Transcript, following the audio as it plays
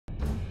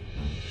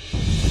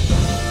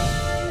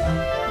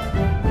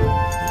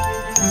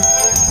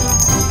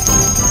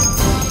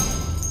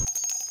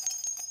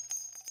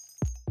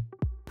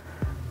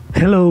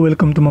Hello,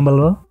 welcome to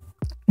Mobile.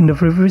 In the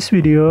previous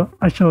video,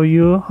 I show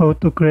you how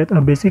to create a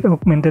basic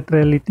augmented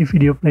reality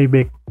video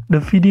playback. The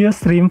video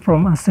stream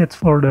from assets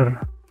folder.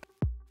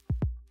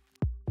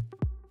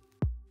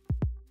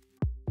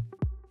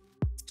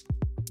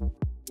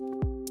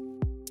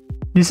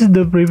 This is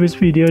the previous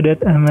video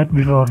that I made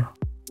before.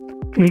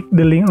 Click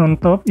the link on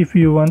top if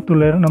you want to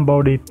learn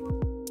about it.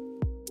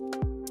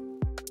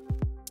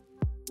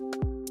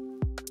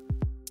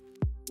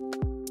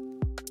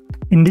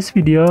 In this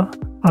video,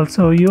 I'll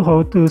show you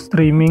how to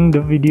streaming the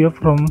video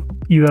from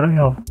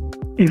URL.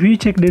 If you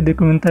check the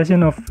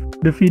documentation of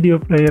the video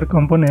player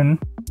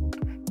component,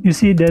 you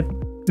see that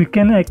we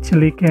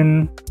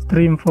can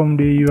stream from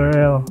the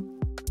URL.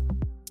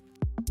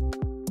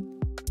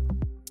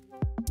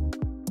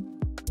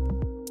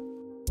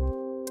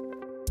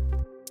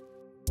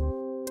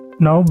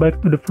 Now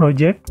back to the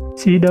project.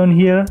 See down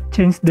here,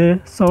 change the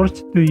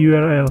source to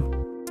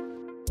URL.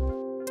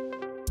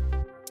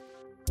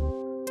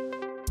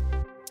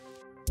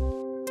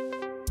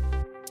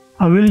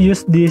 I will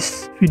use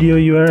this video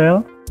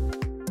URL.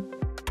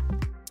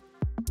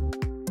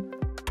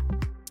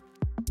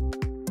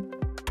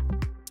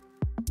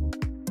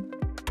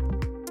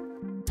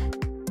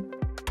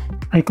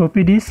 I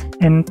copy this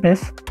and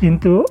paste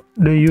into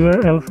the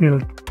URL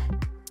field.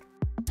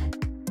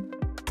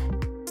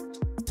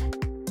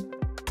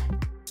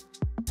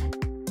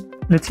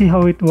 Let's see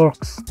how it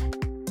works.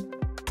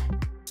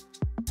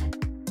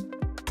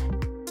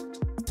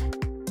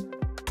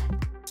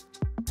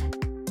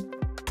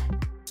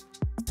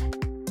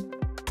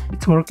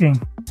 It's working.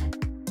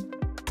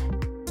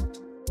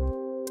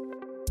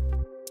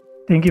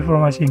 Thank you for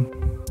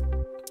watching.